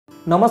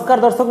नमस्कार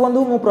दर्शक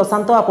बंधु मु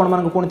प्रशांत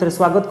आपण पुणी थे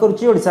स्वागत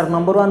करुच्ची ओडिशार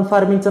नंबर 1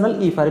 फार्मिंग चैनल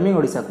ई फार्मिंग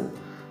ओडिशा को।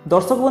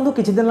 दर्शक बंधु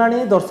किछि दिन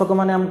लाणी दर्शक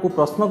माने हमकु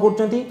प्रश्न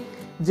करछंती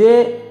जे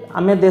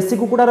आमे देसी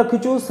कुकुड़ा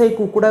रखिछु से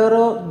कुकुड़ार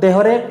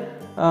देहरे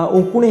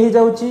उंकुणी हो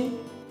जाउची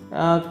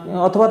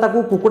अथवा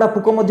ताकू कुकुड़ा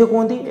फुक मध्य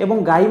कहती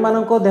एवं गाई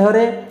मानक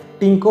देहरे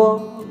टिंक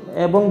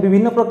एवं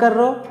विभिन्न प्रकार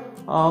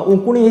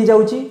उंकुणी हो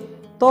जाउची।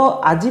 तो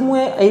आज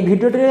मुझे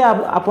भिडियो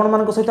आपण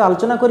मान सहित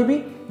आलोचना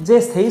करी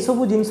जे से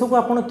सब जिनस को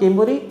आपण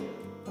केमरी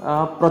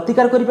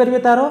प्रतिकार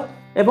करें तार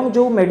एवं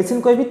जो मेडिसिन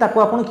कहबी ताको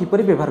आपण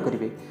किपरि व्यवहार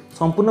करेंगे।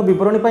 संपूर्ण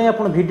विवरणी पर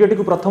आप भिडियोटी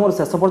को प्रथम और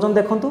शेष पर्यंत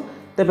देखंतु।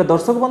 तेबे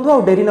दर्शक बंधु आ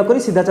डेरी नक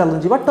सीधा चलु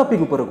जीवा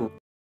टॉपिक उपर को।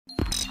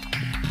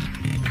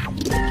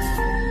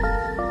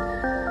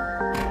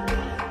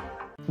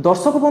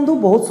 दर्शक बंधु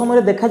बहुत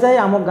समय देखा जाए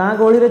आम गाँ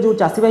गहली जो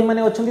चाषी भाई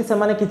मैंने अच्छा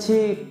से किसी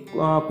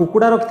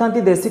कुकुड़ा रखि था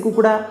देसी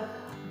कुकुड़ा।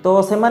 तो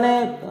से माने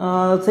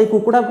से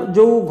कुकुड़ा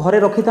जो घरे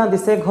रखि था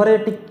से घरे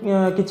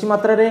किछि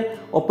मात्रा रे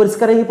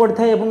अपरिष्कार ही पड़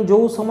था एवं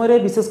जो समय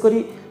विशेषकर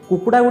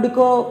कुकुड़ा गुड़िक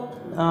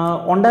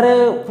अंडारे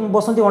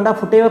बसंती अंडा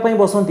फुटेवा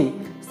बसंती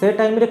से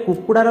टाइम रे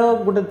कुकुड़ार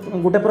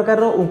गोटे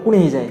प्रकार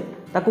उंकुणी हो जाए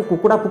ताकू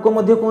कुकुड़ा फुक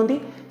कहती।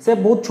 से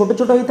बहुत छोट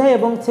छोट होता है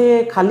एवं से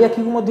खाली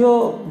आखि को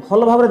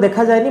भल भाव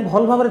देखा जाए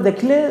भल भाव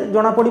देखिले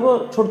जना पड़ो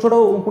छोट छोट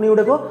उंकुणी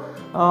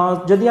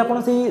गुड़ाक। जदि आप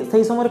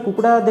समय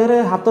कुकुड़ा देहरे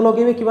हाथ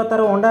लगे कि तार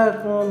अंडा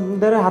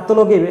देहरे हाथ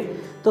लगे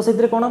तो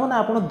से कौन हम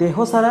आप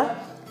देह सारा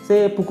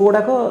से पुक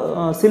गुड़ाक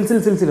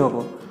सिलसिल सिलसिल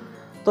हम।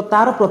 तो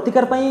तार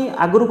प्रतिकार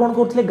आगुरी कौन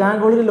करते गाँ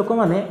गहली लोक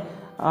मैंने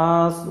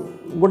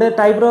गोटे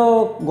टाइप्र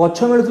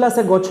गछ मिलूला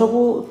से गछ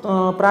को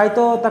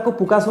प्रायतः ताको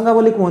पुकाशुंगा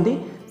बोली कहती।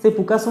 से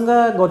पुकाशुंगा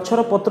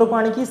गछर पत्र को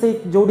आनिकी से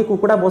जोटी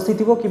कुकुड़ा बसी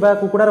थी कि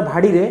कुकुड़ार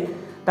भाड़ी रे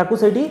ताकू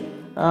से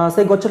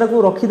गछटा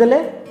को रखीदेले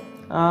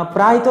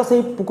प्रायतः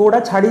से कुकुड़ा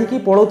छाड़ी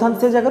पलाऊ था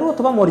से जगह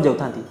अथवा मरी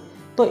जाता।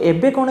 तो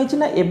एबे कौन है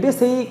ना एबे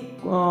से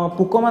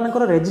पुक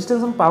मानकर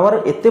रेजिस्टेंस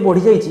पावर एते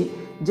बढ़ी जाइए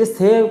जे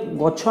से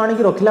गछ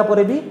आनिकी रखिला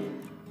परे भी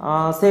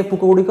से पुक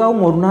गुड़िक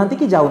मरुना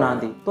कि जाऊना।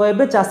 तो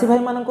एबे चाषी भाई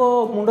मान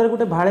मुंडे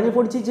गोटे भाड़े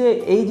पड़ी जे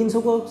यही जिनस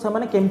को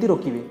से केमती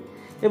रखिए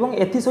एवं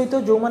एथि सहित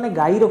जो मैंने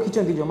गाई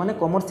रखिंट जो मैंने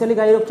कमर्शियली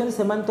गाई रखिंट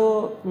से तो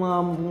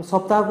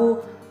सप्ताह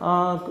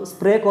को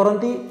स्प्रे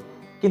करती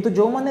किंतु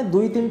जो मैंने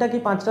 2-3टा कि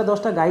 5टा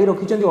 10टा गाई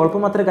रखिंट अल्प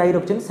मात्रा गाई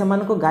रखिंट से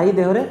गाई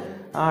देहरे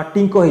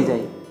टिंक हो जाए।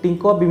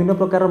 टिंक विभिन्न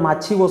प्रकार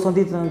माछी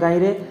बसती गाई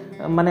रे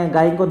माने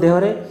गाई को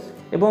देहरे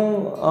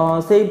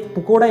एवं से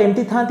पुकड़ा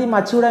एमती था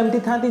माछी गुड़ा एमती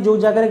था जो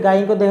जगह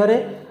गाई को देहरे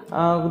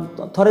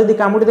थरे यदि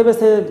कामुड़ी देवे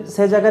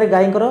से जगह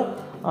गाई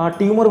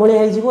ट्यूमर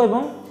भाई हो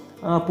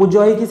पूज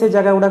हो से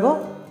जगह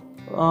गुड़ाक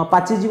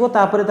पाचिजीव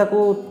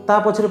ता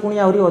पछरे पुणी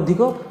आहरी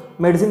अधिक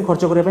मेडिसिन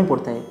खर्च करने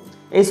पड़ता है।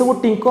 यह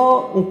सब टिंक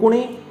उंकुणी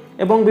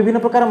एवं विभिन्न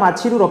प्रकार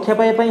माछी रक्षा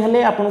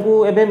पाइबा आपको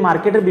एबे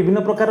मार्केट में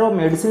विभिन्न प्रकार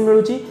मेडिसिन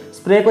मिलूँ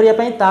स्प्रे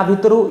करने ता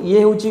भितर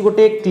ये हूँ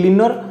गोटे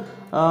क्लीनर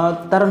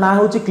तार ना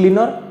हूँ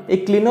क्लीनर। ए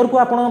क्लीनर को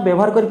आप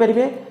व्यवहार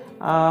करेंगे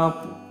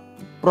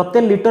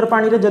प्रत्येक लिटर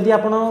पानी रे जदि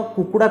आप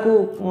कुकुड़ा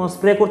को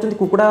स्प्रे कर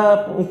कुकुड़ा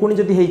उंकुणी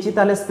जदि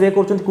होती स्प्रे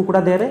कर कुकुड़ा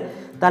देहरे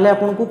ताले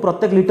आपको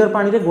प्रत्येक लिटर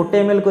पानी रे 1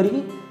 ml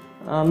करी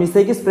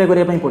मिसेकी स्प्रे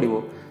करने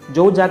पड़ो।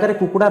 जो जगार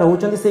कुकुड़ा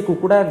रोच से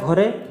कुकुड़ा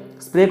घरे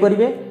स्प्रे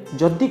करेंगे।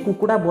 जदि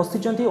कुकुड़ा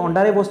बसी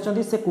अंडारे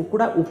बसुँच से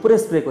कुकुड़ा उपरे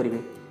स्प्रे करेंगे।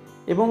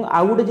 एवं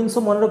आउ गोटे जिनस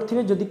मन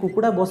रखिए जदि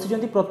कुकुड़ा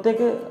बसी प्रत्येक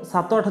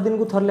 7-8 दिन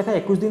को थर लेखा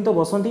 21 दिन तो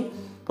बसती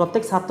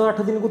प्रत्येक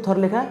 7-8 दिन को थर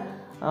लेखा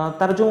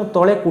तार जो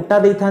तले कुटा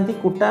दे था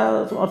कुटा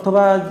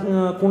अथवा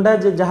कुंडा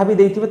जहाँ भी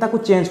देते ताकू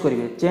चेंज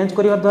करेंगे। चेंज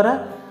करने द्वारा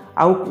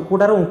आउ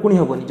कुकुड़ार उंकुणी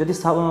हेनी जदि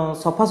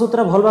सफा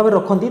सुतरा भल भाव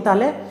रखती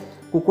ताले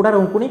कुकुड़ार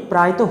उंकुणी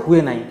प्रायतः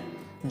हुए ना।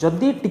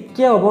 जदि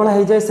टिके अवहेला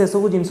हो जाए से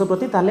सब जिनस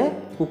प्रति ताले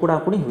कुकुड़ा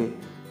उंकुणी हुए।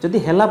 जदि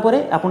हेला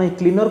परे आपण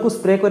क्लीनर को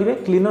स्प्रे करेंगे।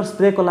 क्लीनर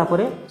स्प्रे कला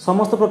परे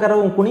समस्त प्रकार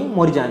उंकुणी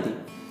मरी जाती।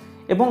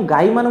 एवं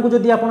गाई मानक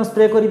जदि आप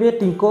स्प्रे करेंगे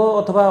टिंक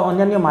अथवा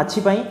अन्य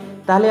माछी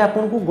ताहले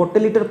आपको 1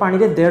 लिटर पानी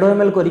रे 1.5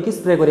 ml करके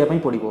स्प्रे करने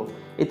पड़ो।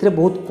 ए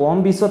बहुत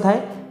कम विष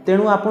थाए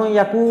तेणु आप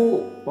या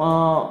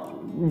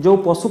जो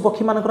पशु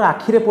पक्षी मानक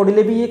आखिरे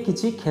पड़े भी ये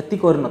किसी क्षति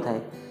कर न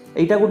थाए।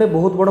 यहाँ गोटे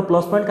बहुत बड़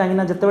प्लस पॉइंट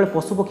कहीं जिते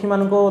पशु पक्षी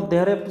मान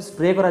देहरे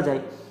स्प्रे करा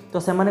जाए तो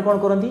से माने कौन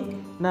करती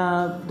ना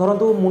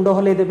धरतु मुंड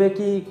हल्ई देवे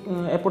कि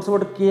एपट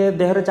सेपट किए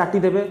देहरे चाटी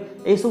देवे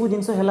यही सब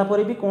जिनस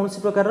है भी कौन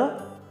प्रकार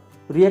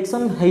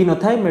रिएक्शन हो न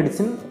था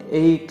मेडिसिन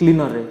यही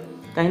क्लीनर रे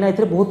कहीं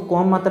ए बहुत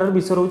कम मात्रा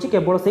विष रोचे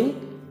केवल से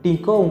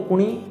टिंक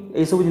उंकुणी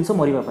यही सब जिनस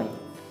मरवाई।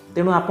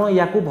 तेणु आप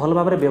या भल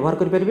भाव व्यवहार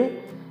करेंगे।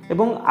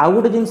 एवं आउ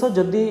गोटे जिनस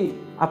जदि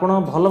आप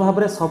भल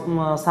भाव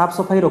साफ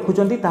सफाई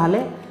रखुंट ताहले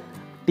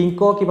टिंक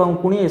कि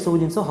उंकुणी यह सब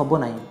जिनस हम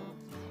ना।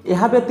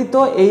 यह व्यतीत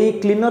यही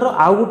क्लीनर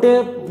आउ गोटे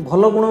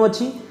भल गुण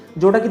अच्छी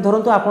जोटा कि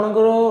धरतु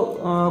आपणकर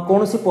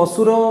कौन सी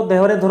पशुर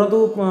देहरे धरतु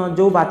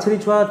जो बाछड़ी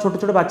छुआ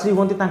छोट छोट बाछड़ी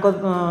होती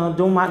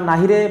जो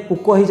नाहीरे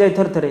पुक हो जाए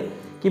थे थे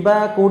कि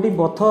कौटी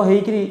बथ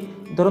होकरी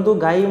धरतु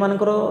गाई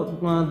मानकर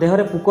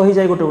देहरे पुक हो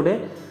जाए गोटे गोटे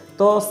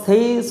तो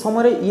सही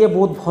समय ये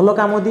बहुत भल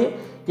काम दिए।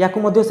 या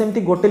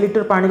सेमती 1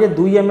 लिटर पानी रे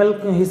 2 ml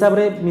हिसाब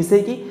से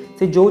मिसेकी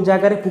से जो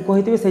जगार पुक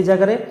होते से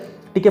जगार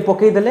टिके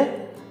पकईदेले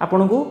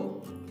आपन को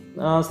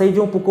से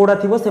जो पुक गुड़ा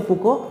थी से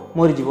पुक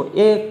मरीज।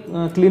 ए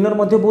क्लीनर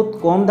बहुत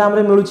कम दाम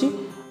रे मिलूँ।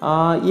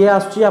 ये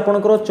आसूँ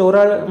आपंकर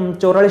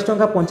 44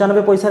 टंका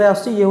 95 पैसा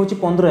आसूँ। ये हूँ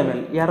 15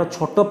 ml। यार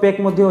छोट पैक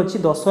अच्छी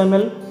 10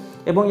 ml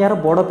एवं यार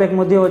बड़ पैक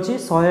अच्छी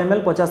 100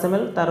 ml 50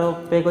 ml तार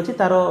पैक अच्छी।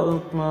 तार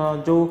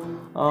जो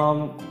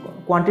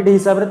क्वांटिटी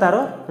हिसाब से तार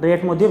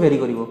रेट वेरी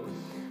करिवो।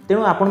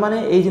 तेणु आपण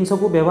मैंने ये जिनस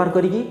को व्यवहार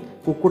करी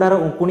कुकुड़ार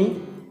उंकुणी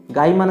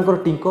गाई मानकर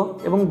टिंक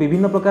एवं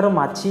विभिन्न प्रकार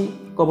माछी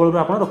कबल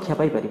आप रक्षा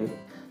पाई।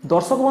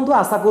 दर्शक बंधु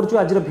आशा करूँ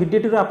आज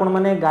भिडियो आपण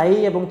मैंने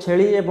गाई और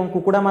छेली और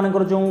कुकुड़ा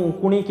मानकर जो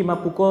उंकुणी कि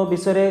पुक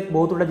विषय में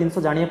बहुत गुड़ा जिनस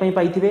जानापी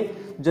पाइबे।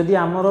 जदि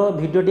आमर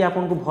भिडियोटी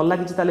आपको भल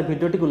लगी ताले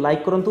भिडियोटी को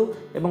लाइक करूँ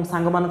और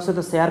सांग मान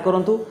सहित शेयर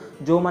करूँ।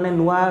 जो मैंने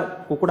नुआ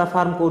कुकुड़ा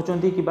फार्म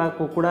कर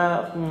कुकुड़ा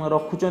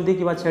रखुंट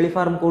कि छेली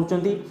फार्म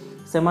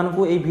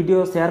कर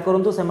भिडियो शेयर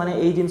करूँ। से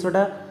मैंने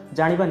जिनसटा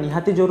जाना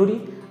निहाती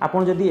जरूरी।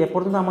 आपड़ जदि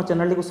एपर्तंत आम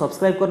चैनल को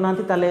सब्सक्राइब करना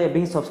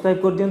ताले सब्सक्राइब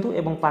कर दिंतु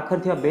और पाखर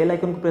थिबा बेल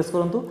आइकन को प्रेस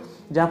करूँ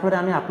जहाँफल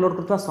आम अपलोड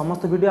करथवा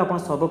समस्त वीडियो आप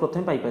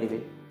सर्वप्रथम पाइपर।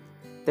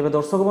 तेरे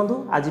दर्शक बंधु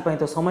आज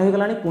तो समय हो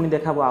गलानी पुणी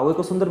देखा आउ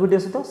एक सुंदर वीडियो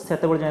सहित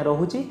से जाए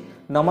रोची।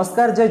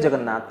 नमस्कार, जय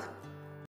जगन्नाथ।